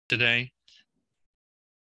today.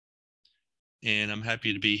 And I'm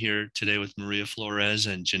happy to be here today with Maria Flores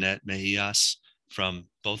and Jeanette Mejias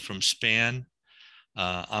both from SPAN.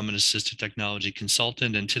 I'm an assistive technology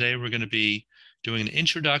consultant, and today we're going to be doing an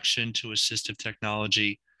introduction to assistive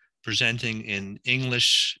technology, presenting in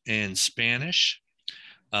English and Spanish.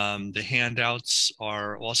 The handouts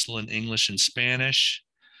are also in English and Spanish.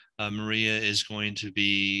 Maria is going to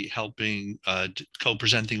be helping,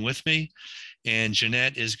 co-presenting with me, and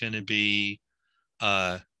Jeanette is going to be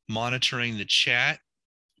monitoring the chat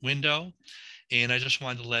window. And I just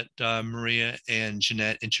wanted to let Maria and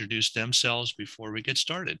Jeanette introduce themselves before we get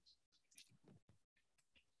started.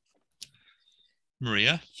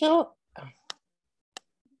 Maria? Sure. Good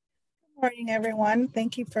morning, everyone.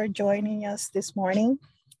 Thank you for joining us this morning.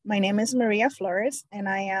 My name is Maria Flores, and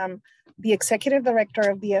I am the Executive Director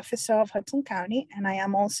of the FSO of Hudson County, and I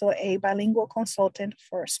am also a bilingual consultant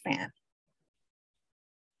for SPAN.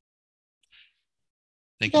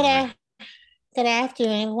 Thank you, Maria. Good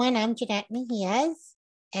afternoon, everyone. I'm Jeanette Mejias,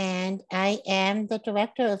 and I am the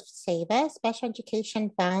Director of SEVA, Special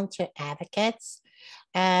Education Volunteer Advocates,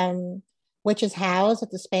 which is housed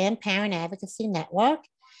at the SPAN Parent Advocacy Network.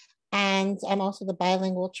 And I'm also the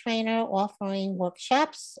bilingual trainer offering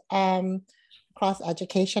workshops across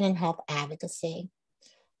education and health advocacy.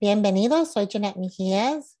 Bienvenidos, soy Jeanette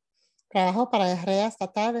Mejias. Trabajo para la Red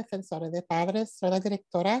Estatal Defensores de Padres. Soy la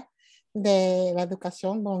directora de la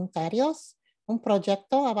educación voluntarios, un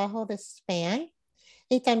proyecto abajo de SPAN.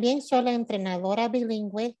 Y también soy la entrenadora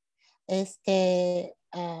bilingüe en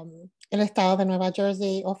el estado de Nueva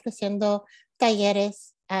Jersey, ofreciendo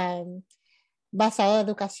talleres basados en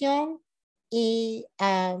educación y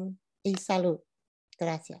salud.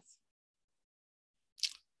 Gracias.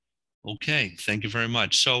 Okay, thank you very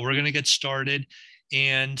much. So we're going to get started,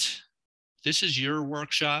 and this is your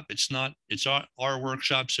workshop. It's our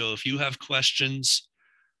workshop. So if you have questions,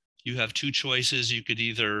 you have two choices. You could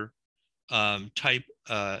either type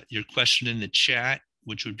your question in the chat,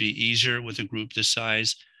 which would be easier with a group this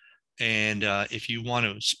size. And if you want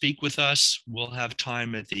to speak with us, we'll have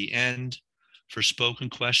time at the end for spoken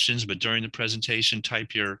questions, but during the presentation,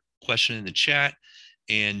 type your question in the chat,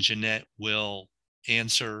 and Jeanette will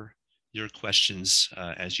answer your questions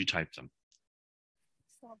as you type them.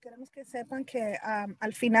 So, queremos que sepan que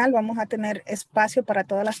al final vamos a tener espacio para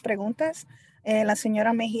todas las preguntas. La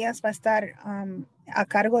señora Mejías va a estar a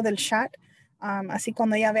cargo del chat. Así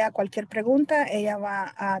cuando ella vea cualquier pregunta, ella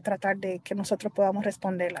va a tratar de que nosotros podamos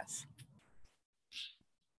responderlas.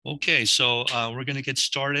 Okay, so we're going to get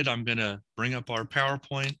started. I'm going to bring up our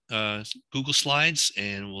PowerPoint, Google Slides,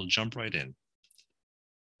 and we'll jump right in.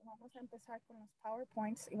 Vamos a empezar con los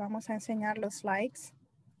PowerPoints y vamos a enseñar los slides.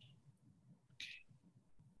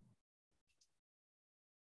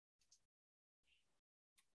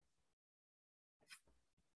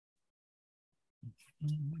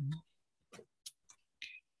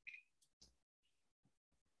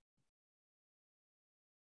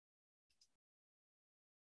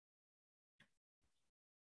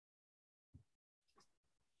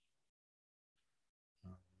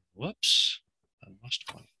 Whoops, I lost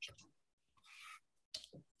one.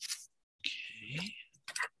 Okay.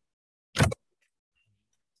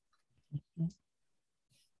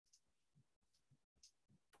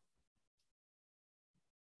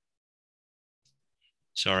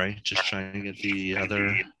 Sorry, just trying to get the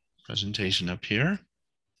other presentation up here.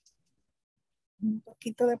 Un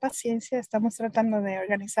poquito de paciencia, estamos tratando de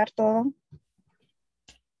organizar todo.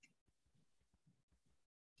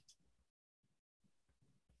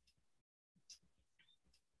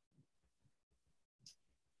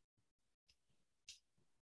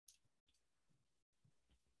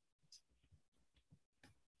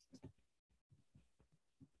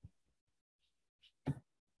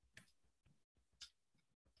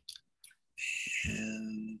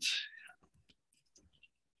 And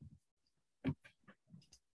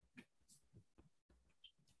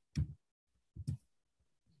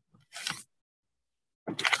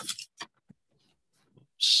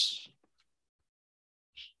oops.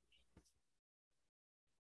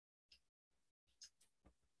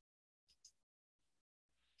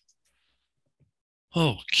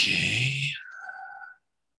 Okay.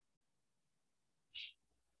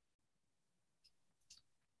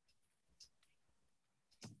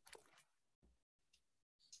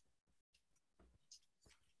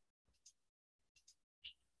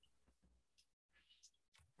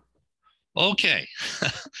 Okay,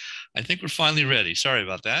 I think we're finally ready. Sorry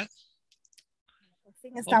about that.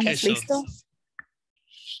 Okay,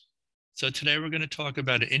 so today we're going to talk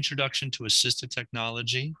about an introduction to assistive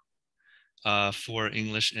technology for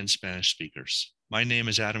English and Spanish speakers. My name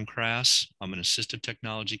is Adam Krass. I'm an assistive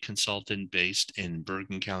technology consultant based in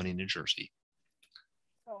Bergen County, New Jersey.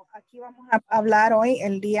 So, aquí vamos a hablar hoy,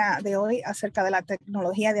 el día de hoy, acerca de la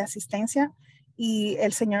tecnología de asistencia. Y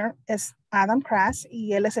el señor es Adam Krass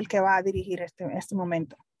y él es el que va a dirigir este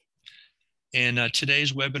momento. And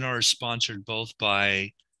today's webinar is sponsored both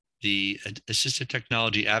by the Assistive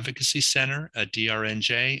Technology Advocacy Center at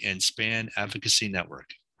DRNJ and SPAN Advocacy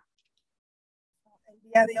Network. El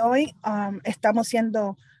día de hoy estamos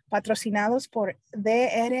siendo patrocinados por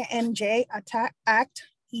DRNJ Act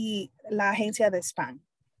y la agencia de SPAN.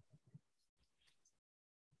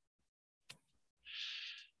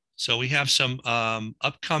 So we have some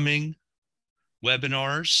upcoming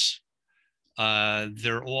webinars.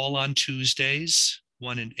 They're all on Tuesdays,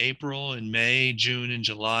 one in April and May, June, and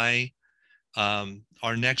July.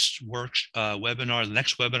 Our next webinar, the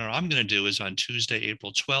next webinar I'm going to do is on Tuesday,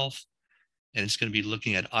 April 12th, and it's going to be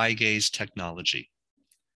looking at eye gaze technology.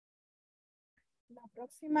 La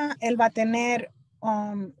próxima, él va a tener,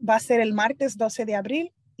 va a ser el martes 12 de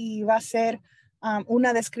abril y va a ser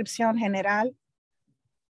una descripción general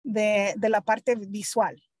de la parte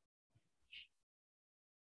visual.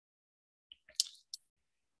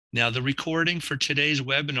 Now, the recording for today's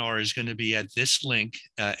webinar is going to be at this link.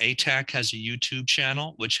 ATAC has a YouTube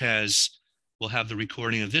channel, which will have the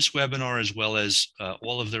recording of this webinar as well as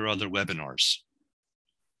all of their other webinars.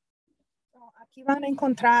 Aquí van a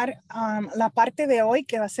encontrar la parte de hoy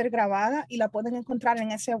que va a ser grabada y la pueden encontrar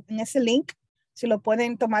en ese link. Si lo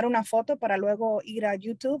pueden tomar una foto para luego ir a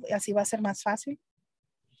YouTube y así va a ser más fácil.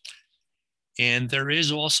 And there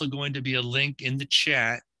is also going to be a link in the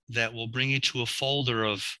chat that will bring you to a folder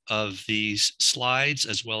of these slides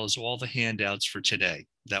as well as all the handouts for today.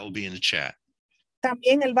 That will be in the chat.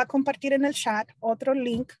 También él va a compartir en el chat otro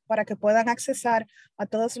link para que puedan accesar a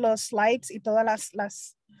todos los slides y todas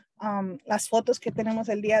las fotos que tenemos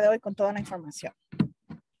el día de hoy con toda la información.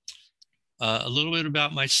 A little bit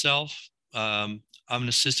about myself. I'm an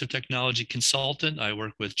assistive technology consultant. I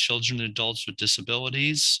work with children and adults with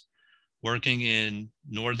disabilities, working in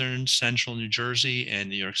northern central New Jersey and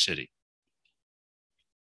New York City.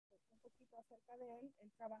 Un poquito acerca de él.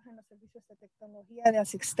 Él trabaja en los servicios de tecnología de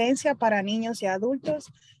asistencia para niños y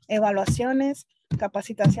adultos, evaluaciones,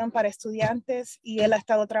 capacitación para estudiantes y él ha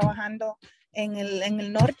estado trabajando en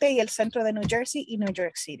el norte y el centro de New Jersey y New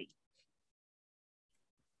York City.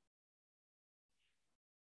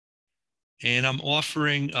 And I'm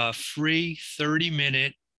offering free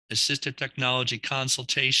 30-minute assistive technology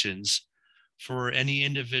consultations for any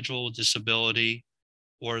individual with disability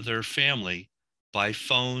or their family by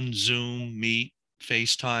phone, Zoom, Meet,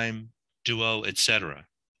 FaceTime, Duo, etc.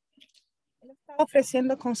 Él está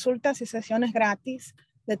ofreciendo consultas y sesiones gratis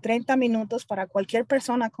de 30 minutos para cualquier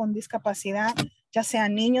persona con discapacidad, ya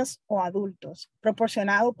sean niños o adultos,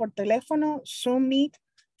 proporcionado por teléfono, Zoom, Meet,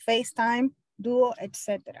 FaceTime, Duo,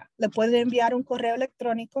 etc. Le puede enviar un correo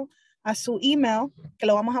electrónico a su email, que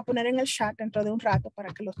lo vamos a poner en el chat dentro de un rato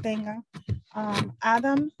para que lo tengan,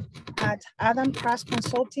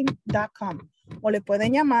 adam@adamcrossconsulting.com, o le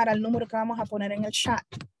pueden llamar al número que vamos a poner en el chat,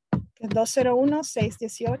 que es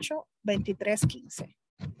 201-618-2315.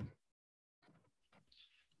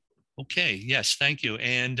 Okay, yes, thank you.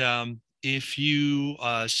 And if you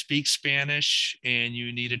speak Spanish and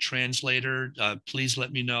you need a translator, please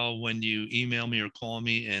let me know when you email me or call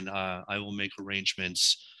me, and I will make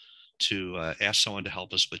arrangements to ask someone to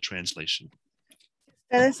help us with translation.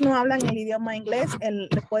 Si ustedes no hablan el idioma inglés, le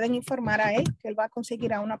pueden informar a él que él va a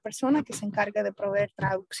conseguir a una persona que se encargue de proveer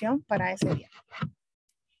traducción para ese día.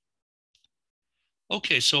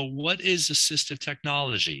 Okay, so what is assistive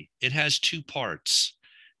technology? It has two parts,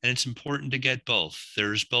 and it's important to get both.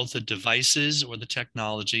 There's both the devices or the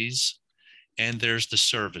technologies, and there's the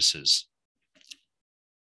services.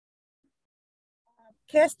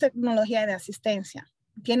 ¿Qué es tecnología de asistencia?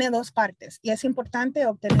 Tiene dos partes y es importante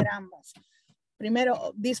obtener ambas.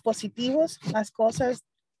 Primero, dispositivos, las cosas,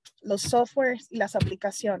 los softwares y las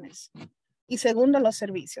aplicaciones. Y segundo, los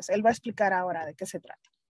servicios. Él va a explicar ahora de qué se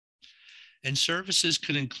trata. And services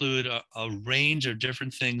could include a range of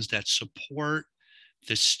different things that support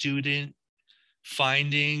the student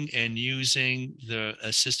finding and using the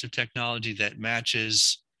assistive technology that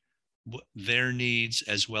matches their needs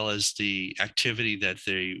as well as the activity that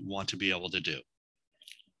they want to be able to do.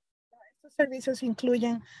 Estos servicios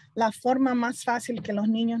incluyen la forma más fácil que los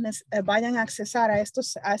niños vayan a accesar a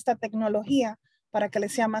esta tecnología para que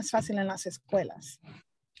les sea más fácil en las escuelas.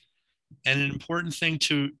 And an important thing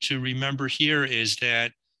to remember here is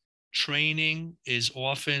that training is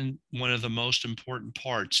often one of the most important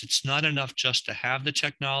parts. It's not enough just to have the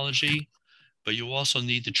technology. but you also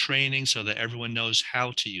need the training so that everyone knows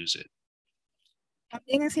how to use it.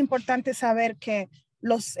 También es importante saber que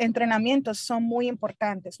los entrenamientos son muy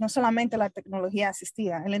importantes, no solamente la tecnología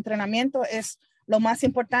asistida. El entrenamiento es lo más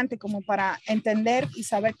importante como para entender y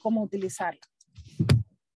saber cómo utilizarla.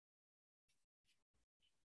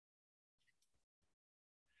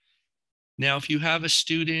 Now, if you have a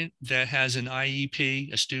student that has an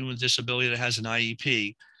IEP, a student with disability that has an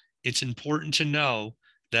IEP, it's important to know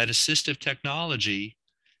that assistive technology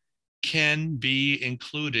can be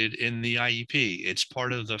included in the IEP. It's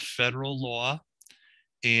part of the federal law,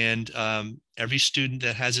 and every student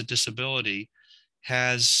that has a disability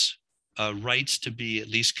has rights to be at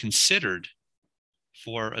least considered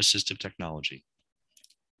for assistive technology.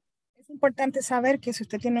 Es importante saber que si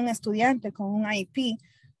usted tiene un estudiante con un IEP,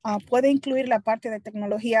 puede incluir la parte de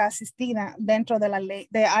tecnología asistida dentro de la ley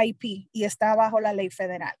de IEP y está bajo la ley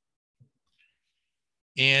federal.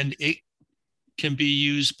 And it can be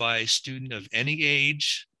used by a student of any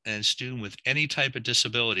age and a student with any type of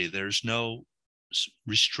disability. There's no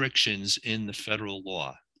restrictions in the federal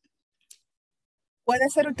law. Puede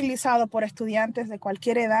ser utilizado por estudiantes de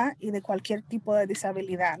cualquier edad y de cualquier tipo de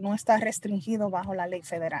disabilidad. No está restringido bajo la ley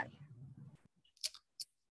federal.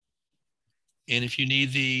 And if you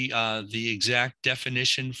need the exact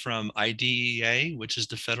definition from IDEA, which is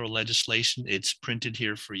the federal legislation, it's printed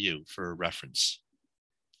here for you for reference.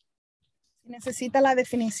 Si necesita la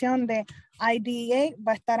definición de IDEA,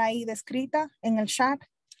 va a estar ahí descrita en el chat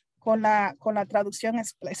con la traducción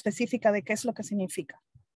específica de qué es lo que significa.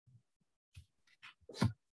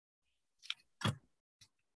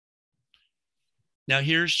 Now,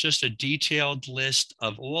 here's just a detailed list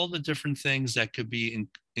of all the different things that could be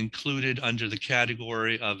included under the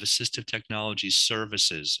category of assistive technology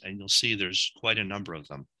services. And you'll see there's quite a number of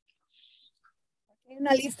them. Hay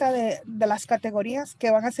una lista de las categorías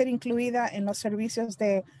que van a ser incluidas en los servicios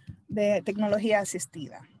de tecnología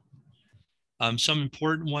asistida. Some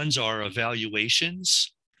important ones are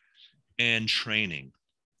evaluations and training.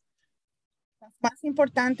 Las más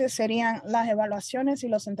importantes serían las evaluaciones y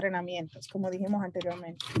los entrenamientos, como dijimos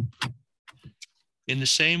anteriormente. In the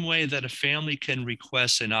same way that a family can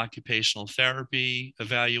request an occupational therapy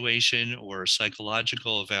evaluation or a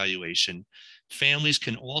psychological evaluation, families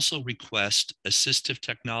can also request assistive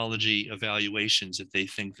technology evaluations if they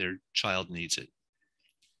think their child needs it.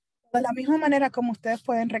 De la misma manera como ustedes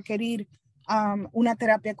pueden requerir una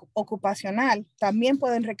terapia ocupacional, también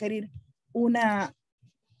pueden requerir una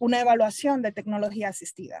evaluación de tecnología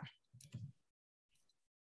asistida.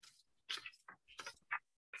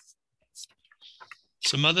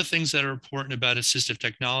 Some other things that are important about assistive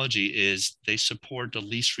technology is they support the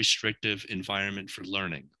least restrictive environment for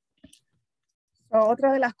learning.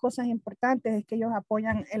 Otra de las cosas importantes es que ellos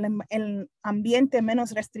apoyan el ambiente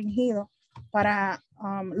menos restringido para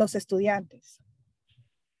los estudiantes.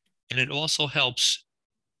 And it also helps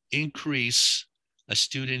increase a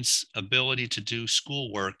student's ability to do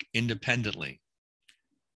schoolwork independently.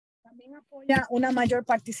 También apoya una mayor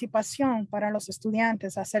participación para los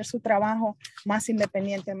estudiantes, hacer su trabajo más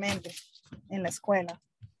independientemente en la escuela.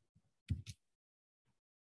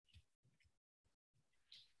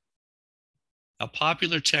 A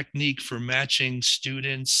popular technique for matching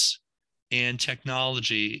students and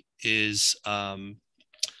technology is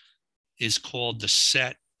called the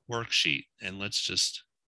SET worksheet. And let's just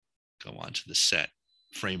go on to the SET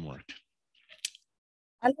framework.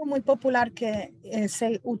 Algo muy popular que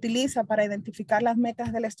se utiliza para identificar las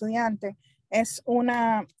metas del estudiante es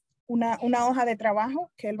una hoja de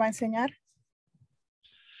trabajo que él va a enseñar.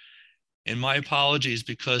 And my apologies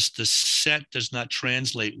because the SET does not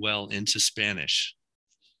translate well into Spanish.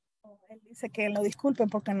 Él dice que lo disculpen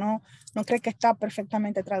porque no cree que está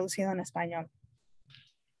perfectamente traducido en español.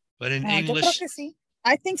 But in Yo creo English, que sí.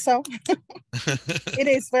 I think so. It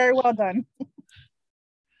is very well done.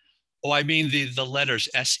 Oh, I mean the letters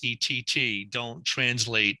SETT don't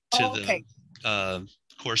translate to the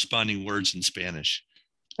corresponding words in Spanish.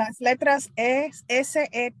 Las letras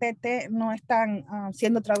SETT no están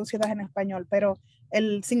siendo traducidas en español, pero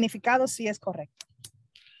el significado sí es correcto.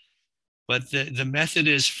 But the method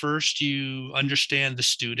is first you understand the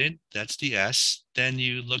student, that's the S. Then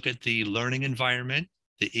you look at the learning environment,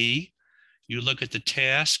 the E. You look at the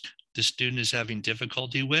task the student is having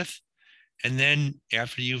difficulty with. And then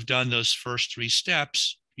after you've done those first three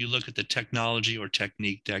steps, you look at the technology or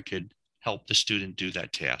technique that could help the student do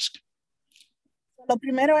that task. Lo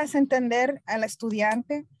primero es entender al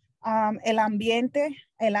estudiante, el ambiente,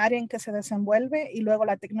 el área en que se desenvuelve y luego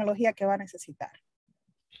la tecnología que va a necesitar.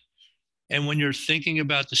 And when you're thinking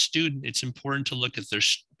about the student, it's important to look at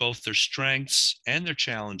both their strengths and their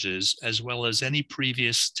challenges, as well as any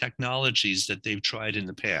previous technologies that they've tried in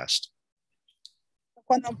the past.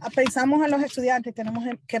 Cuando pensamos en los estudiantes, tenemos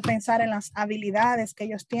que pensar en las habilidades que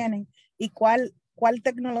ellos tienen y cuál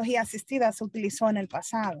tecnología asistida se utilizó en el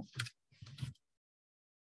pasado.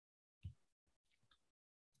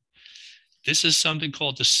 This is something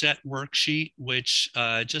called the SET worksheet, which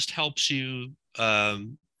just helps you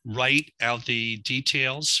write out the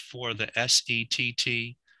details for the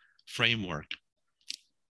SETT framework.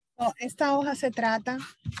 So, esta hoja se trata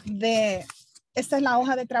de, esta es la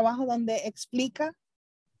hoja de trabajo donde explica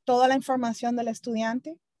toda la información del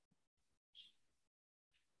estudiante.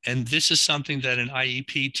 And this is something that an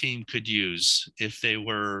IEP team could use if they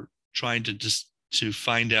were trying to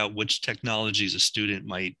find out which technologies a student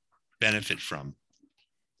might benefit from.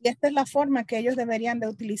 Y esta es la forma que ellos deberían de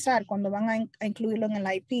utilizar cuando van a incluirlo en el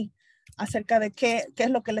IEP, acerca de qué es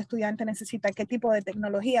lo que el estudiante necesita, qué tipo de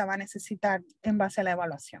tecnología va a necesitar en base a la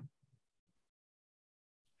evaluación.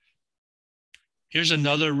 Here's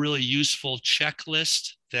another really useful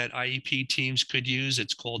checklist that IEP teams could use.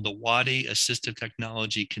 It's called the WADI Assistive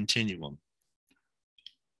Technology Continuum.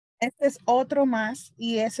 Este es otro más,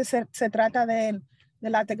 y ese se trata de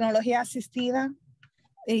la tecnología asistida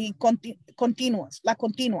y la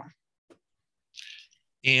continua.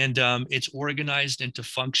 And it's organized into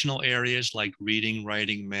functional areas like reading,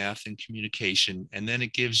 writing, math, and communication. And then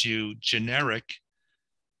it gives you generic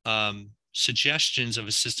suggestions of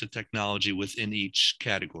assistive technology within each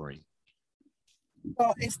category.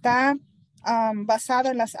 So, está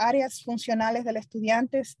basado en las áreas funcionales del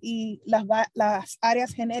estudiante y las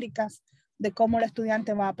áreas genéricas de cómo el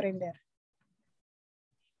estudiante va a aprender.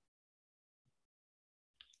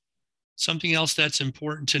 Something else that's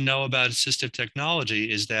important to know about assistive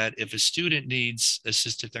technology is that if a student needs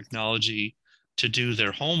assistive technology to do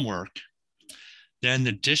their homework, then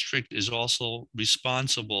the district is also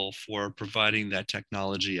responsible for providing that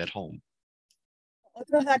technology at home.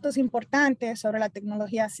 Otros datos importantes sobre la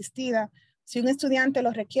tecnología asistida: si un estudiante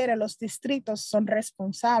lo requiere, los distritos son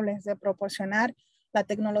responsables de proporcionar la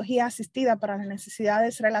tecnología asistida para las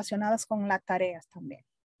necesidades relacionadas con las tareas también.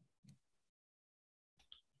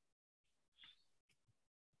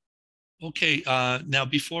 Okay, now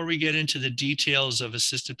before we get into the details of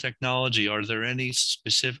assistive technology, are there any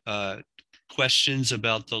specific questions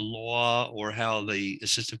about the law or how the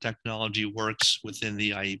assistive technology works within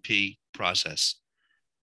the IEP process?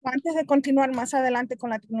 Antes de continuar más adelante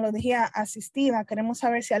con la tecnología asistida, queremos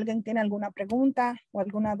saber si alguien tiene alguna pregunta o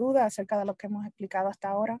alguna duda acerca de lo que hemos explicado hasta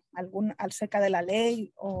ahora, acerca de la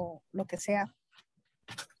ley o lo que sea.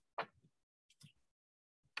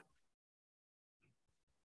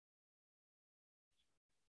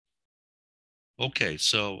 Okay,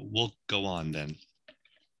 so we'll go on then.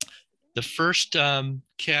 The first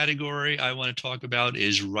category I want to talk about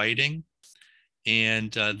is writing.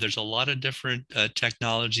 And there's a lot of different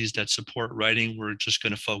technologies that support writing. We're just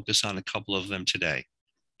going to focus on a couple of them today.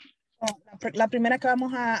 La primera que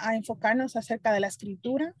vamos a enfocarnos acerca de la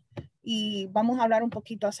escritura, y vamos a hablar un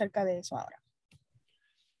poquito acerca de eso ahora.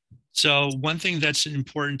 So one thing that's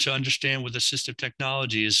important to understand with assistive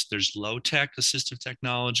technology is there's low-tech assistive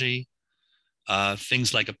technology,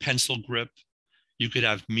 things like a pencil grip. You could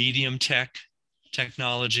have medium-tech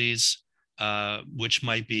technologies, which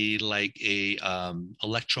might be like a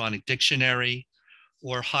electronic dictionary,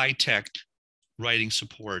 or high-tech writing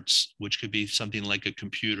supports, which could be something like a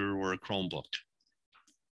computer or a Chromebook.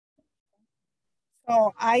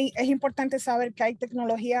 So, es importante saber que hay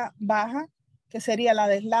tecnología baja, que sería la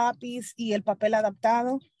del lápiz y el papel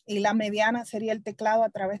adaptado, y la mediana sería el teclado a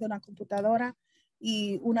través de una computadora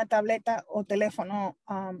y una tableta o teléfono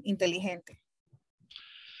inteligente.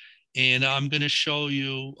 And I'm going to show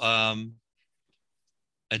you an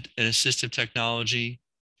assistive technology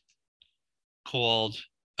called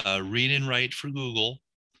Read and Write for Google,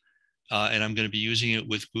 and I'm going to be using it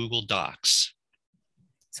with Google Docs.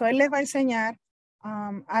 So, él les va a enseñar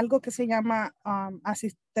algo que se llama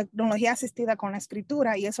tecnología asistida con la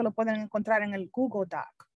escritura, y eso lo pueden encontrar en el Google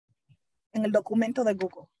Doc, en el documento de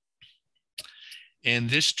Google. And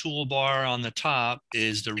this toolbar on the top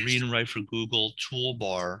is the Read and Write for Google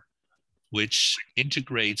toolbar, which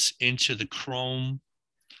integrates into the Chrome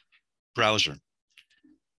browser.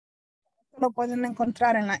 Lo pueden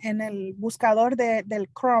encontrar en el buscador del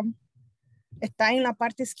Chrome. Está en la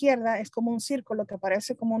parte izquierda, es como un círculo que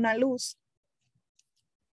parece como una luz.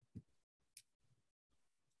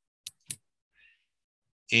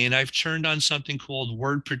 And I've turned on something called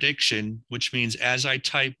word prediction, which means as I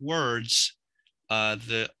type words,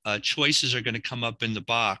 the choices are going to come up in the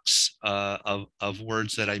box of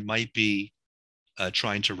words that I might be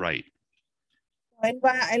trying to write.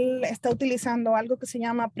 Él está utilizando algo que se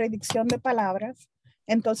llama predicción de palabras.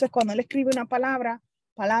 Entonces, cuando él escribe una palabra,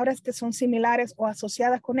 palabras que son similares o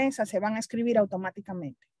asociadas con esa se van a escribir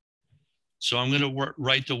automáticamente. So I'm going to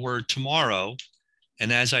write the word tomorrow,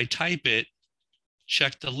 and as I type it,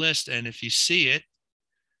 check the list, and if you see it,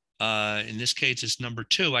 in this case, it's number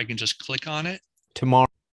 2, I can just click on it.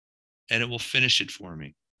 Tomorrow. And it will finish it for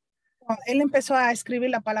me. Él empezó a escribir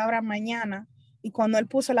la palabra mañana, y cuando él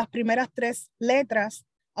puso las primeras 3 letras,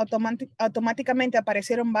 automáticamente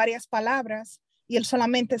aparecieron varias palabras, y él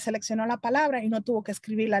solamente seleccionó la palabra y no tuvo que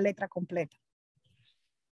escribir la letra completa.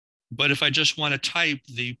 But if I just want to type,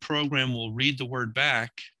 the program will read the word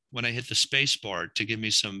back when I hit the space bar to give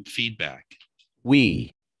me some feedback.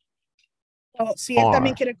 We. So, si él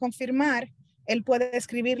también quiere confirmar, él puede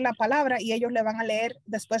escribir la palabra y ellos le van a leer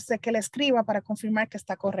después de que le escriba para confirmar que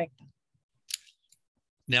está correcta.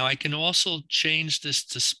 Now I can also change this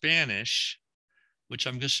to Spanish, which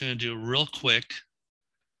I'm just going to do real quick.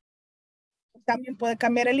 También puede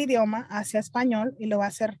cambiar el idioma hacia español y lo va a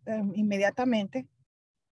hacer inmediatamente.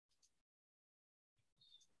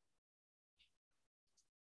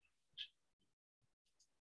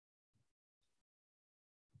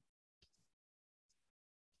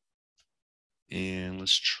 And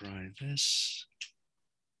let's try this.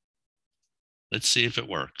 Let's see if it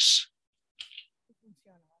works.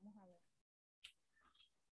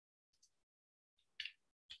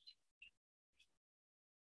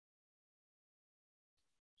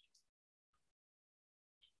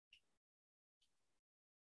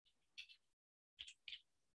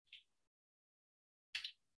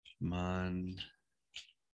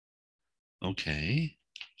 Okay.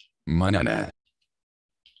 Mañana.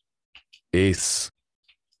 Es.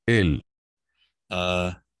 El.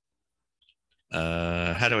 How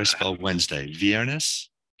do I spell Wednesday? Viernes?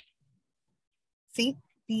 Sí,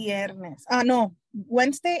 viernes. Ah, no.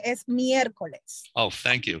 Wednesday es miércoles. Oh,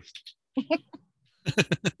 thank you.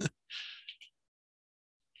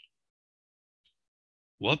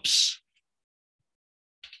 Whoops.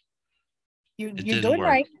 You're doing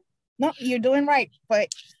right. No, you're doing right. But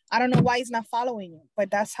I don't know why it's not following you, but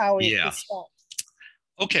that's how it's spelled.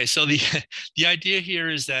 Okay, so the idea here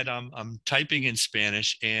is that I'm typing in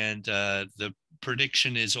Spanish, and the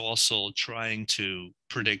prediction is also trying to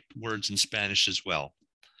predict words in Spanish as well.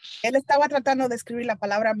 Él estaba tratando de escribir la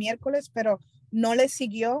palabra miércoles, pero no le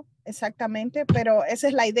siguió exactamente, pero esa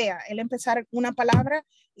es la idea, él empezar una palabra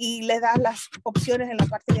y le da las opciones en la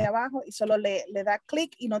parte de abajo y solo le da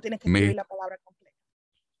clic y no tiene que escribir la palabra completa.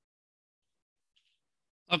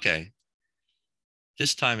 Okay,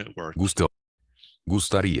 this time it worked.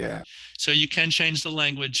 Gustaría. So you can change the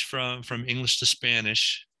language from English to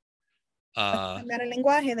Spanish. Cambiar el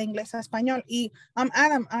lenguaje de inglés a español. Y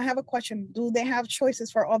Adam, I have a question. Do they have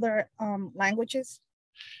choices for other languages?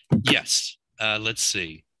 Yes. Let's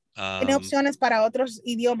see. Tiene opciones para otros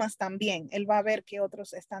idiomas también. Él va a ver qué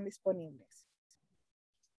otros están disponibles.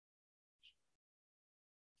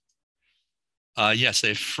 Yes, they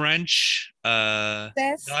have French,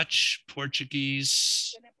 Dutch,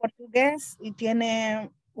 Portuguese. Tiene portugués y tiene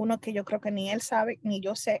uno que yo creo que ni él sabe, ni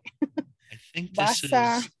yo sé. I think this is...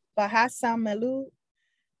 Bahasa, Melu.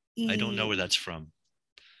 I don't know where that's from.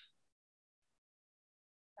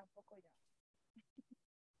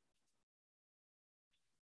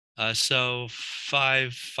 So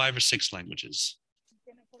five or six languages.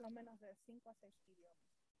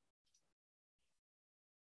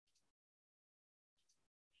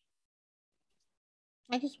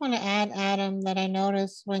 I just want to add, Adam, that I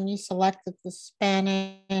noticed when you selected the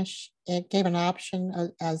Spanish, it gave an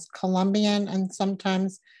option as Colombian, and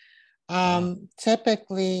sometimes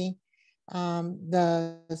typically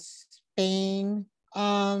the Spain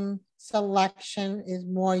selection is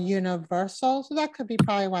more universal. So that could be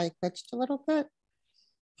probably why it glitched a little bit.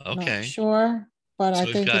 Okay. Not sure, but So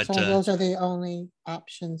I think those are the only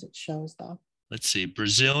options it shows though. Let's see,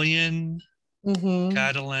 Brazilian,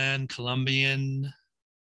 Catalan, Colombian.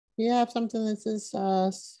 You have something that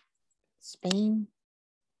says Spain?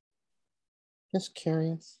 Just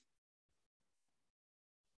curious.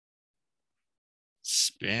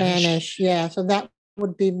 Spanish, yeah. So that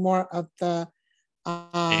would be more of the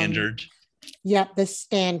standard. Yep, the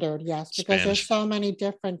standard, yes, because there's so many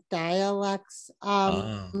different dialects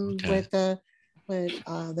with the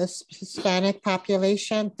Hispanic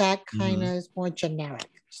population. That kind of is more generic.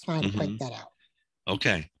 Just trying to point that out.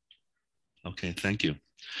 Okay. Okay, thank you.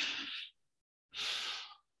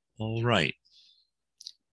 All right.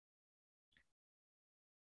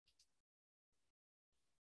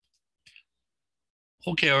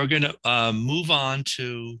 Okay, we're going to move on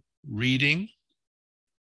to reading.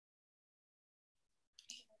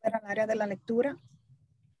 Al área de la lectura.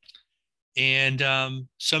 And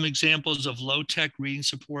some examples of low-tech reading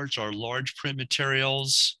supports are large print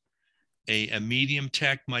materials. A medium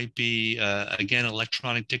tech might be, again,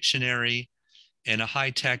 electronic dictionary. And a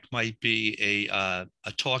high-tech might be a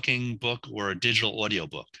talking book or a digital audio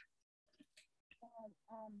book.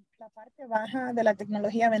 La parte baja de la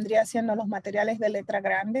tecnología vendría siendo los materiales de letra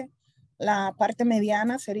grande. La parte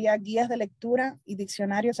mediana sería guías de lectura y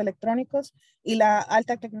diccionarios electrónicos. Y la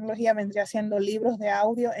alta tecnología vendría siendo libros de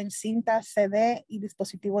audio en cinta, CD y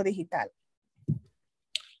dispositivo digital.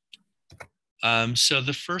 So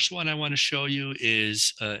the first one I want to show you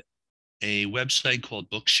is a website called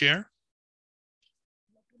Bookshare.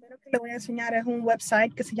 Lo primero que le voy a enseñar es un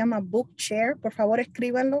website que se llama Bookshare. Por favor,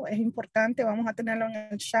 escríbanlo, es importante. Vamos a tenerlo en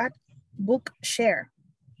el chat. Bookshare.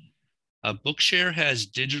 Bookshare has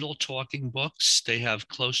digital talking books. They have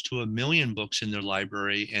close to 1 million books in their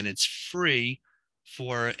library, and it's free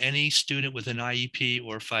for any student with an IEP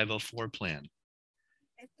or 504 plan.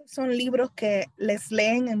 Estos son libros que les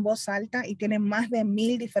leen en voz alta y tienen más de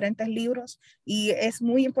 1000 diferentes libros y es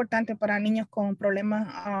muy importante para niños con problemas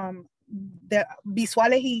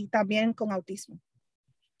visuales y también con autismo.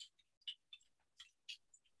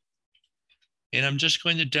 And I'm just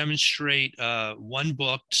going to demonstrate one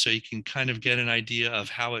book so you can kind of get an idea of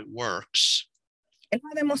how it works. Él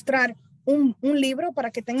va a demostrar un libro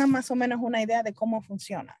para que tengan más o menos una idea de cómo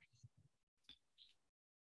funciona.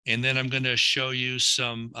 And then I'm going to show you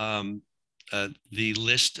some the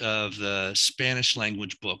list of the Spanish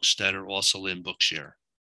language books that are also in Bookshare.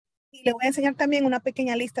 Y le voy a enseñar también una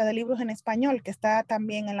pequeña lista de libros en español que está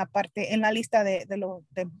también en la lista de los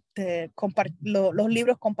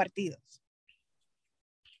libros compartidos.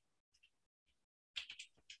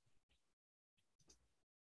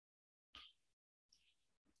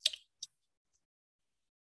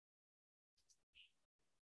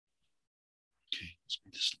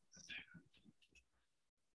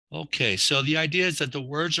 Okay, so the idea is that the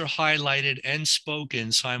words are highlighted and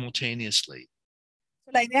spoken simultaneously.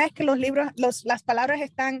 La idea es que los libros, las palabras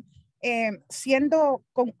están siendo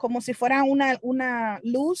como si fuera una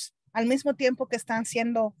luz al mismo tiempo que están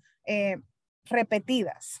siendo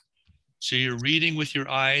repetidas. So you're reading with your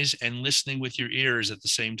eyes and listening with your ears at the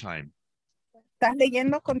same time. Estás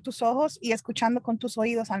leyendo con tus ojos y escuchando con tus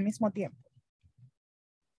oídos al mismo tiempo.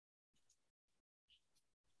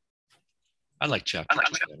 I like chapter 2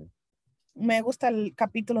 better. Me gusta el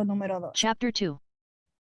capítulo número 2. Chapter 2.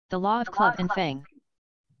 The Law of Club and Fang.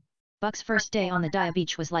 Buck's first day on the Dia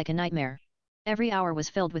beach was like a nightmare. Every hour was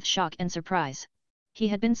filled with shock and surprise. He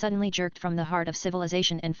had been suddenly jerked from the heart of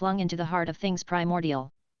civilization and flung into the heart of things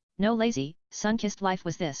primordial. No lazy, sun-kissed life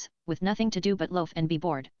was this, with nothing to do but loaf and be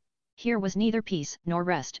bored. Here was neither peace, nor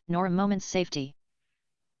rest, nor a moment's safety.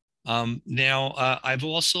 Now, I've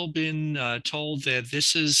also been told that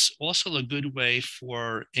this is also a good way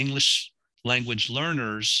for English language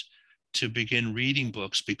learners to begin reading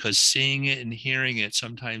books, because seeing it and hearing it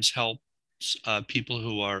sometimes helps people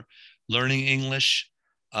who are learning English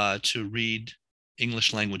to read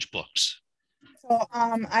English language books. So,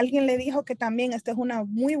 alguien le dijo que también esta es una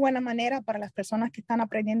muy buena manera para las personas que están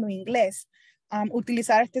aprendiendo inglés,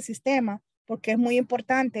 utilizar este sistema, porque es muy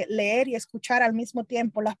importante leer y escuchar al mismo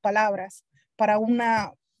tiempo las palabras para un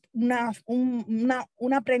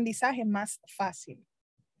aprendizaje más fácil.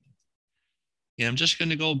 And I'm just going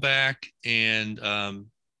to go back and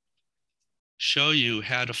show you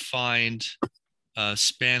how to find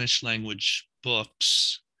Spanish language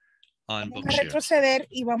books on Vamos a Bookshare. retroceder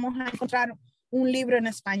y vamos a encontrar un libro en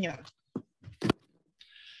español.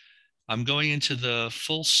 I'm going into the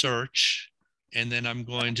full search, and then I'm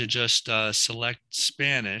going to just select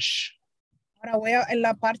Spanish. Ahora voy en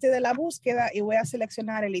la parte de la búsqueda y voy a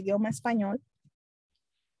seleccionar el idioma español.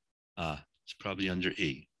 It's probably under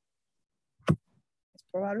E.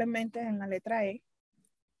 Probablemente en la letra E.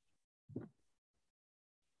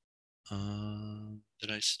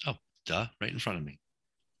 Right in front of me.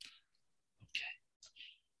 Okay.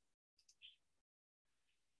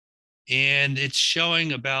 And it's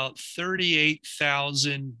showing about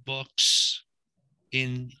 38,000 books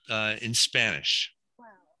in Spanish. Wow.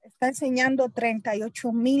 Está enseñando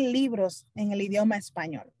 38,000 libros en el idioma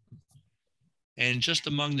español. And just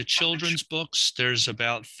among the children's books, there's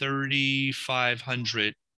about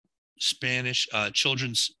 3,500 Spanish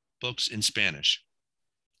children's books in Spanish.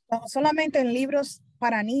 Solamente en libros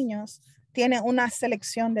para niños tiene una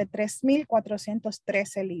selección de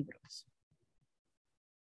 3,413 libros.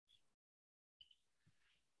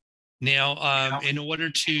 Now, in order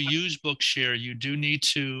to use Bookshare, you do need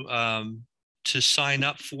to sign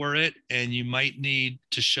up for it, and you might need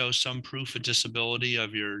to show some proof of disability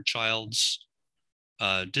of your child's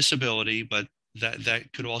disability, but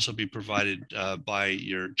that could also be provided by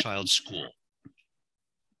your child's school.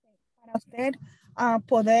 Para usted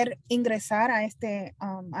poder ingresar a esta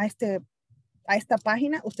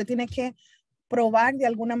página, usted tiene que probar de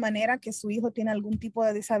alguna manera que su hijo tiene algún tipo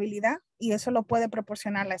de disabilidad y eso lo puede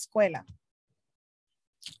proporcionar la escuela.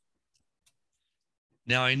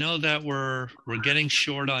 Now, I know that we're getting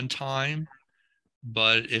short on time,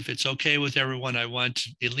 but if it's okay with everyone, I want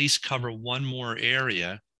to at least cover one more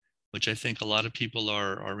area, which I think a lot of people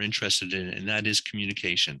are interested in, and that is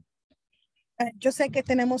communication. Yo sé que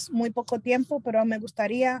tenemos muy poco tiempo, pero me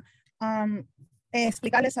gustaría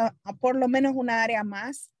explicarles a por lo menos una área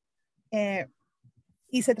más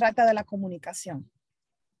y se trata de la comunicación.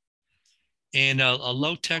 And a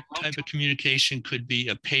low-tech type of communication could be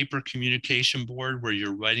a paper communication board where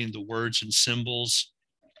you're writing the words and symbols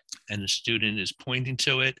and the student is pointing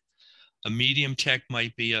to it. A medium tech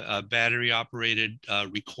might be a battery-operated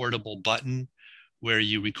recordable button where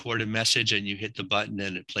you record a message and you hit the button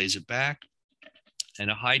and it plays it back.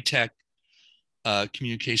 And a high-tech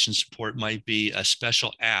communication support might be a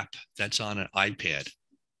special app that's on an iPad.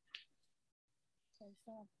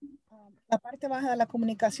 La parte baja de la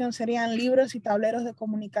comunicación serían libros y tableros de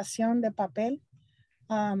comunicación de papel.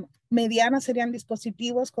 Medianas serían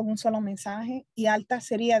dispositivos con un solo mensaje y altas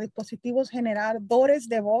serían dispositivos generadores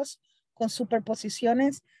de voz con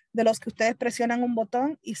superposiciones de los que ustedes presionan un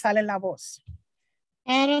botón y sale la voz.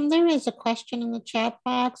 Adam, there is a question in the chat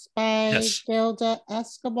box by Gilda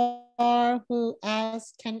Escobar who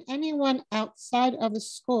asks, can anyone outside of the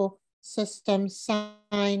school system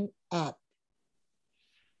sign up?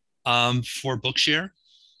 For Bookshare?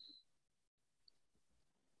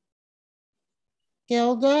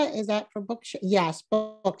 Gilda, is that for Bookshare? Yes,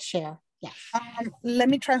 Bookshare. Yes. Let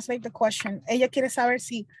me translate the question. Ella quiere saber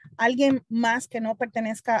si alguien más que no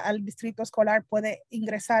pertenezca al distrito escolar puede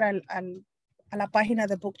ingresar a la página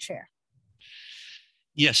de Bookshare.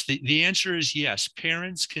 Yes, the answer is yes.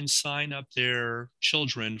 Parents can sign up their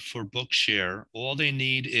children for Bookshare. All they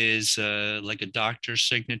need is like a doctor's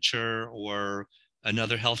signature or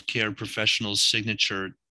another healthcare professional's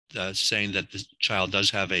signature saying that the child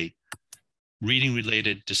does have a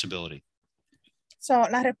reading-related disability. So,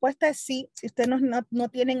 la respuesta es sí. Si ustedes no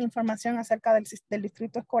tienen información acerca del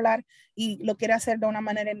distrito escolar y lo quiere hacer de una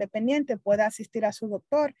manera independiente, puede asistir a su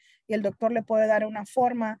doctor y el doctor le puede dar una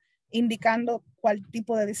forma indicando cuál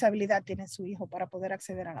tipo de disabilidad tiene su hijo para poder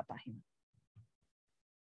acceder a la página.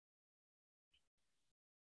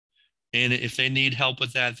 And if they need help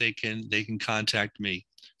with that, they can contact me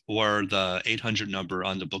or the 800 number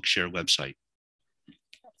on the Bookshare website.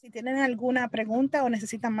 Si tienen alguna pregunta o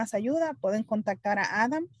necesitan más ayuda, pueden contactar a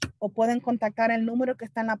Adam o pueden contactar el número que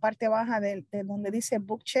está en la parte baja de donde dice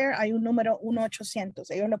Bookshare. Hay un número 1-800.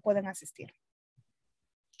 Ellos le pueden asistir.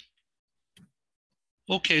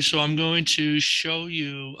 Okay, so I'm going to show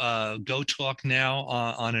you Go Talk now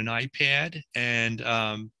on an iPad and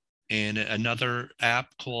another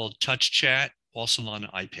app called Touch Chat, also on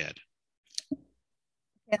an iPad.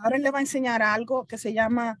 Ahora le va a enseñar algo que se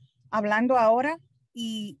llama Hablando Ahora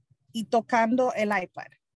y tocando el iPad.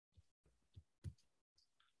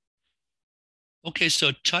 Okay,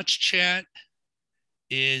 so Touch Chat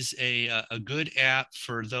is a good app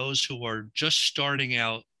for those who are just starting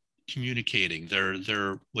out communicating.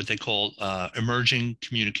 They're what they call emerging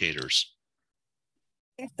communicators.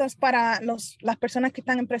 Esto es para las personas que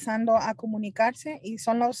están empezando a comunicarse y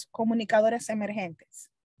son los comunicadores emergentes.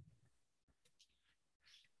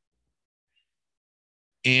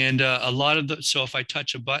 And a lot of so if I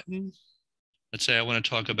touch a button, let's say I want to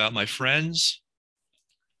talk about my friends.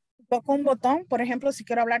 Toco un botón, por ejemplo, si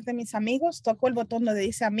quiero hablar de mis amigos, toco el botón donde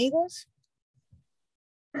dice amigos.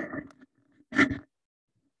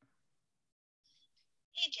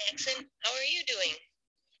 Hey Jackson, how are you doing?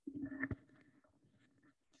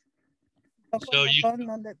 Toco el botón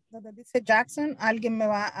donde dice Jackson, alguien me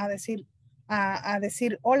va a decir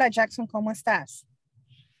hola Jackson, ¿cómo estás?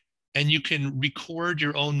 And you can record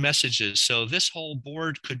your own messages. So this whole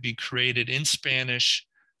board could be created in Spanish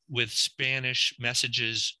with Spanish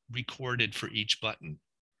messages recorded for each button.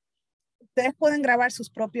 Ustedes pueden grabar sus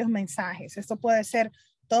propios mensajes. Esto puede ser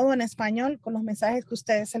todo en español con los mensajes que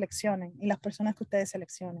ustedes seleccionen y las personas que ustedes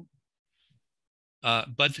seleccionen.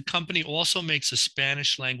 But the company also makes a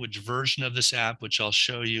Spanish language version of this app, which I'll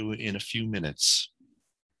show you in a few minutes.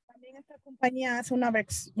 También esta compañía hace una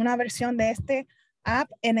versión de este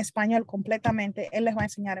app en español completamente. Él les va a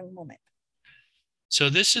enseñar en un momento. So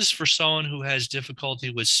this is for someone who has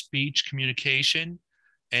difficulty with speech communication,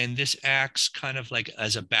 and this acts kind of like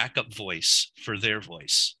as a backup voice for their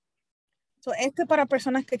voice. So, este es para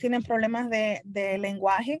personas que tienen problemas de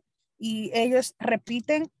lenguaje y ellos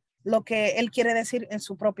repiten lo que él quiere decir en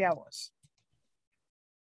su propia voz.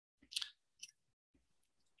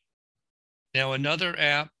 Now, another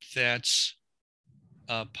app that's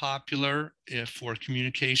popular for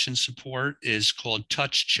communication support is called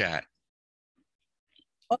Touch Chat.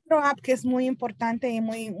 Otro app que es muy importante y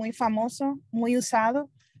muy famoso, muy usado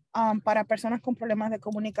para personas con problemas de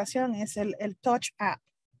comunicación es el Touch app.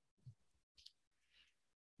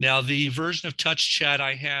 Now, the version of Touch Chat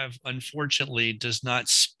I have, unfortunately, does not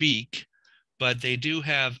speak, but they do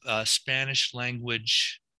have Spanish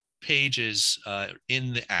language pages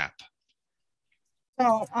in the app.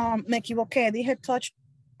 So, me equivoqué, dije Touch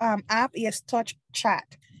app y es Touch Chat.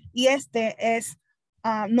 Y este es,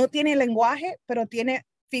 no tiene lenguaje, pero tiene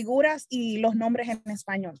figuras y los nombres en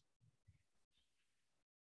español.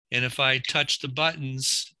 And if I touch the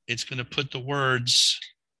buttons, it's going to put the words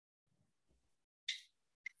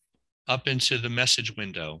up into the message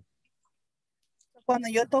window. Cuando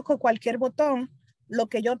yo toco cualquier botón, lo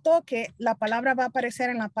que yo toque, la palabra va a aparecer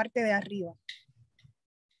en la parte de arriba.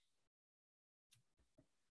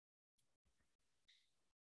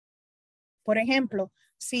 Por ejemplo,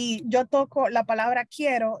 si yo toco la palabra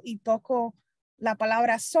quiero y toco la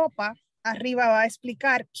palabra sopa, arriba va a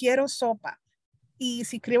explicar quiero sopa. Y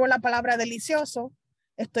si escribo la palabra delicioso,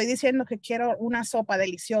 estoy diciendo que quiero una sopa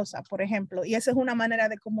deliciosa, por ejemplo. Y esa es una manera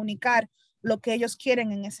de comunicar lo que ellos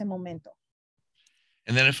quieren en ese momento.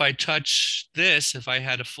 And then if I touch this, if I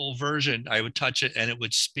had a full version, I would touch it and it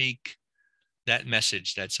would speak that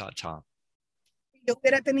message that's on top. Si yo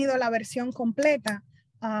hubiera tenido la versión completa,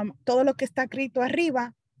 todo lo que está escrito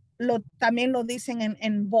arriba, también lo dicen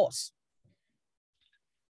en voz.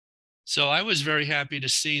 So I was very happy to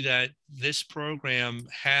see that this program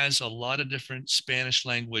has a lot of different Spanish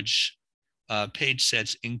language page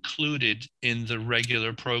sets included in the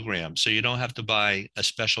regular program. So you don't have to buy a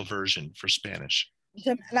special version for Spanish.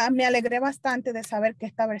 Me alegré bastante de saber que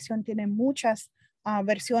esta versión tiene muchas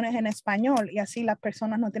versiones en español y así las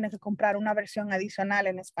personas no tienen que comprar una versión adicional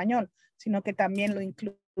en español, sino que también lo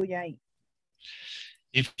incluye ahí.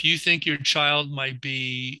 If you think your child might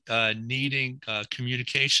be needing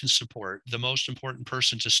communication support, the most important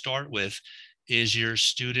person to start with is your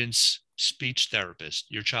student's speech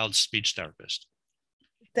therapist, your child's speech therapist.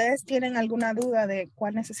 Ustedes tienen alguna duda de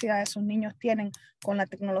cuál necesidades sus niños tienen con la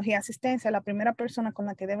tecnología de asistencia, la primera persona con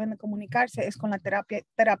la que deben de comunicarse es con la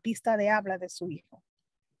terapista de habla de su hijo.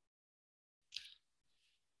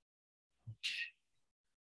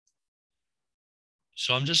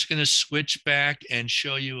 So I'm just going to switch back and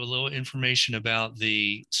show you a little information about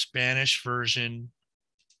the Spanish version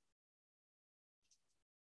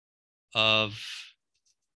of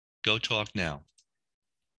Go Talk Now.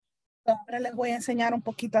 Ahora les voy a enseñar un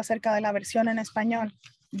poquito acerca de la versión en español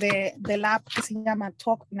del app que se llama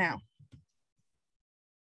Talk Now.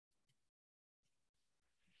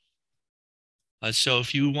 So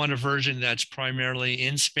if you want a version that's primarily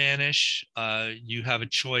in Spanish, you have a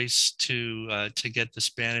choice to get the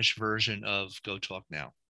Spanish version of Go Talk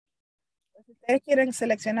Now. Si ustedes quieren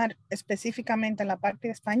seleccionar específicamente en la parte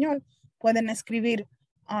de español, pueden escribir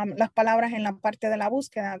las palabras en la parte de la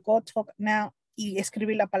búsqueda, Go Talk Now, y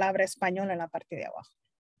escribir la palabra español en la parte de abajo.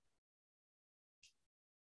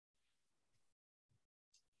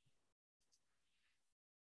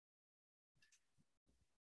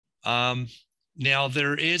 Now,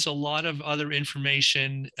 there is a lot of other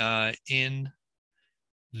information in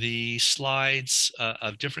the slides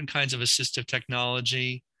of different kinds of assistive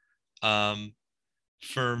technology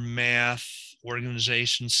for math,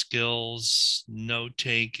 organization skills,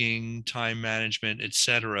 note-taking, time management,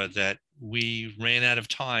 etc., that we ran out of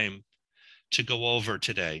time to go over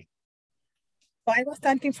today. Hay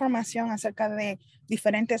bastante información acerca de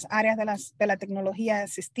diferentes áreas de la tecnología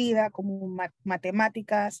asistida, como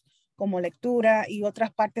matemáticas, como lectura y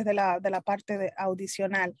otras partes de la parte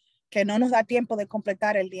audicional que no nos da tiempo de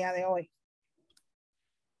completar el día de hoy.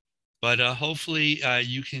 But hopefully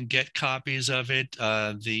you can get copies of it.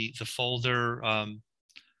 The folder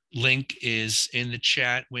link is in the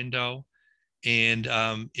chat window. And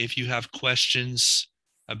if you have questions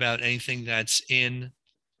about anything that's in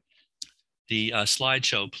the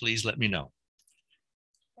slideshow, please let me know.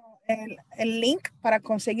 El link para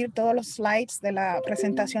conseguir todos los slides de la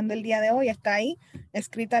presentación del día de hoy está ahí,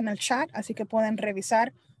 escrita en el chat, así que pueden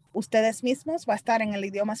revisar ustedes mismos. Va a estar en el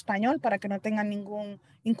idioma español para que no tengan ningún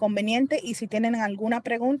inconveniente y si tienen alguna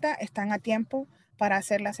pregunta, están a tiempo para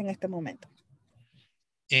hacerlas en este momento.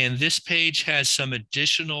 And this page has some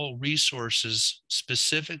additional resources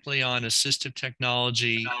specifically on assistive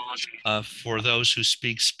technology for those who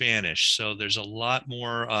speak Spanish. So there's a lot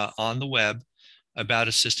more on the web about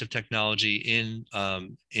assistive technology in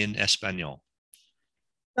Espanol.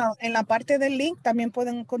 So, en la parte del link también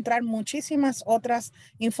pueden encontrar muchísimas otras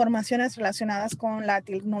informaciones relacionadas con la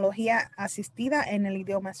tecnología asistida en el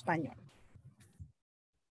idioma español.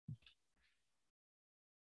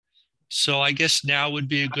 So I guess now would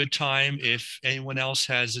be a good time if anyone else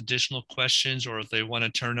has additional questions or if they want to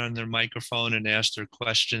turn on their microphone and ask their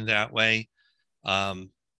question that way.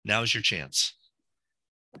 Now's your chance.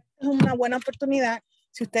 Es una buena oportunidad.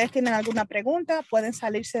 Si ustedes tienen alguna pregunta, pueden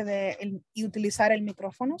salirse y utilizar el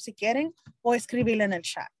micrófono si quieren o escribirlo en el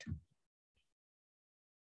chat.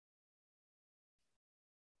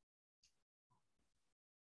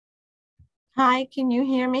 Hi, can you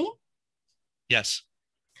hear me? Yes.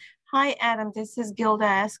 Hi, Adam. This is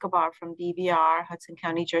Gilda Escobar from DVR, Hudson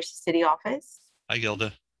County, Jersey City office. Hi,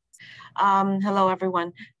 Gilda. Hello,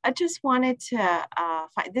 everyone. I just wanted to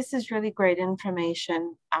this is really great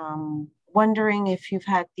information. Wondering if you've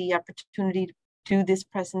had the opportunity to do this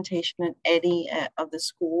presentation at any of the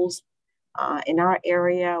schools in our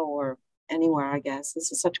area or anywhere, I guess.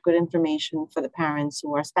 This is such good information for the parents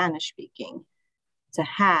who are Spanish speaking to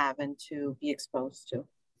have and to be exposed to.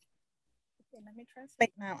 Okay, let me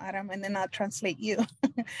translate now, Adam, and then I'll translate you.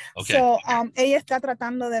 Okay. So, ella está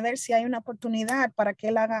tratando de ver si hay una oportunidad para que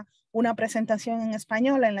él haga una presentación en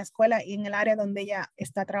español en la escuela y en el área donde ella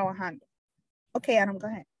está trabajando. Okay, Adam, go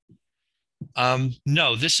ahead.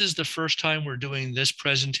 No, this is the first time we're doing this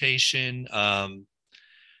presentation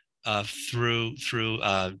through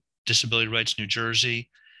Disability Rights New Jersey.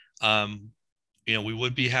 We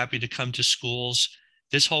would be happy to come to schools.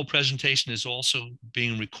 This whole presentation is also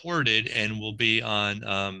being recorded and will be on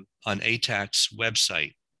ATAC's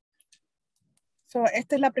website. So,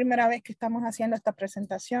 esta es la primera vez que estamos haciendo esta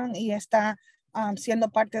presentación y está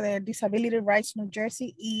siendo parte de Disability Rights New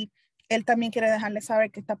Jersey y él también quiere dejarle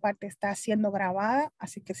saber que esta parte está siendo grabada,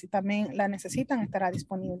 así que si también la necesitan, estará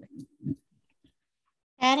disponible.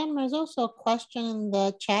 Adam, there's also a question in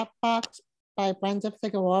the chat box by Brenda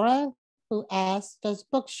Figueroa, who asks, does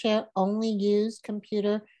Bookshare only use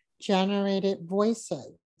computer-generated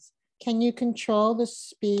voices? Can you control the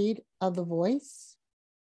speed of the voice?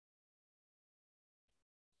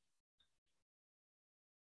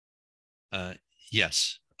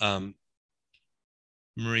 Yes.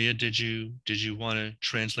 Maria, did you want to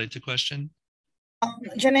translate the question?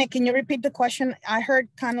 Jeanette, can you repeat the question? I heard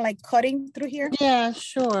kind of like cutting through here. Yeah,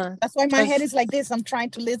 sure. That's why my head is like this. I'm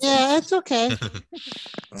trying to listen. Yeah, it's okay.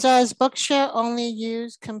 Does Bookshare only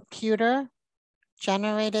use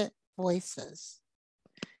computer-generated voices?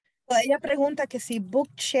 So ella pregunta que si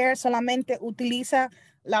Bookshare solamente utiliza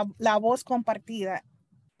la voz compartida.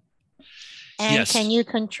 And Yes. can you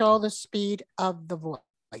control the speed of the voice?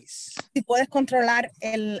 Si puedes controlar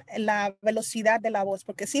la velocidad de la voz,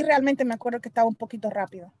 porque sí, realmente me acuerdo que estaba un poquito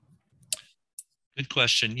rápido. Good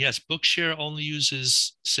question. Yes, Bookshare only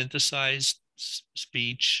uses synthesized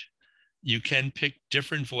speech. You can pick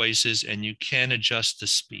different voices and you can adjust the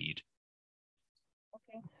speed.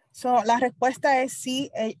 Okay. So, la respuesta es sí,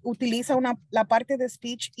 utiliza la parte de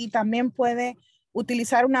speech y también puede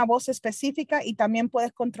utilizar una voz específica y también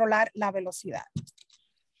puedes controlar la velocidad.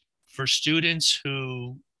 For students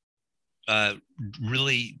who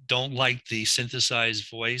really don't like the synthesized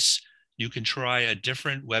voice, you can try a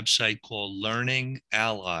different website called Learning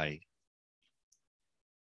Ally.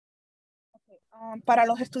 Okay. Para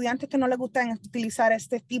los estudiantes que no les gustan utilizar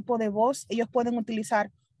este tipo de voz, ellos pueden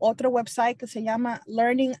utilizar otro website que se llama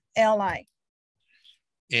Learning Ally.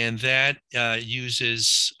 And that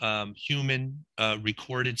uses human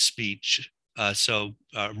recorded speech. So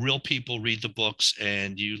real people read the books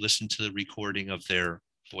and you listen to the recording of their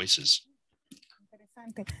voices.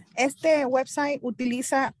 Interesante. Este website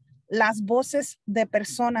utiliza las voces de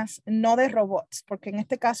personas, no de robots, porque en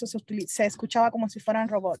este caso se escuchaba como si fueran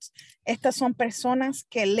robots. Estas son personas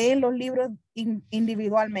que leen los libros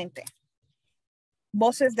individualmente.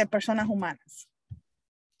 Voces de personas humanas.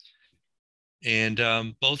 And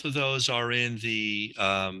both of those are in the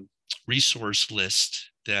resource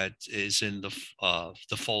list that is in the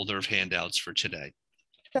folder of handouts for today.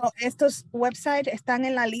 So, estos websites están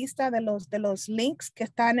en la lista de los links que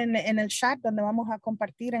están en el chat donde vamos a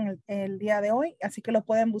compartir en el día de hoy. Así que lo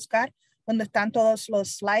pueden buscar donde están todos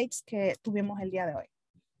los slides que tuvimos el día de hoy.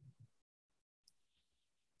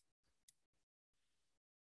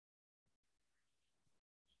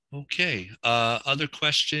 Okay, other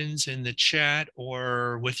questions in the chat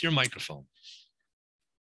or with your microphone?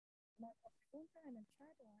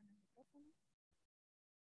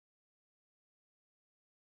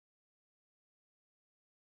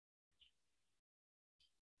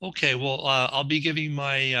 Okay, well, I'll be giving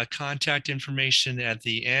my contact information at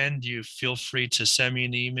the end. You feel free to send me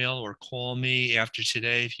an email or call me after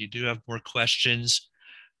today if you do have more questions.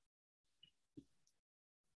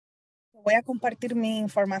 Voy a compartir mi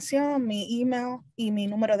información, mi email y mi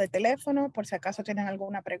número de teléfono. Por si acaso tienen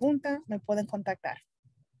alguna pregunta, me pueden contactar.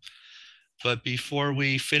 But before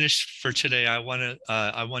we finish for today, I want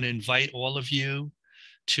to invite all of you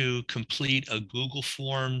to complete a Google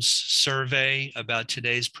Forms survey about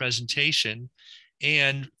today's presentation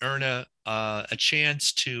and earn a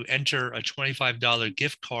chance to enter a $25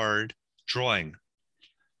 gift card drawing.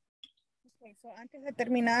 Okay, so antes de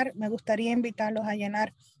terminar, me gustaría invitarlos a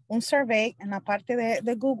llenar un survey en la parte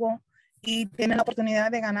de Google y tienen la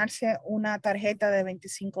oportunidad de ganarse una tarjeta de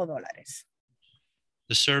 $25.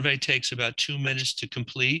 The survey takes about 2 minutes to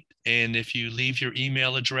complete, and if you leave your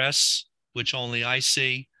email address, which only I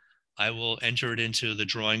see, I will enter it into the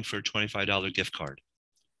drawing for a $25 gift card.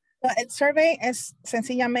 El survey es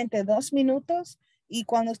sencillamente 2 minutos y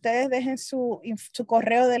cuando ustedes dejen su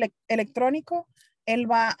correo electrónico, él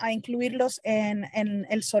va a incluirlos en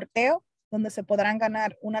el sorteo donde se podrán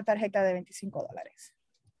ganar una tarjeta de $25.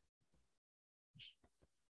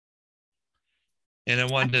 And I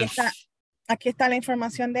wanted Aquí está la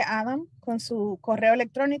información de Adam con su correo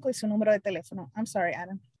electrónico y su número de teléfono. I'm sorry,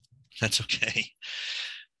 Adam. That's okay.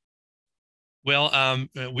 Well,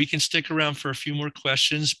 we can stick around for a few more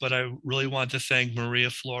questions, but I really want to thank Maria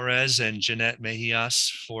Flores and Jeanette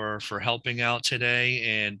Mejias for helping out today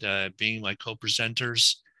and being my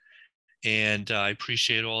co-presenters. And I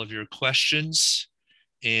appreciate all of your questions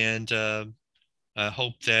and I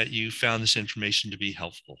hope that you found this information to be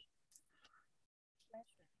helpful.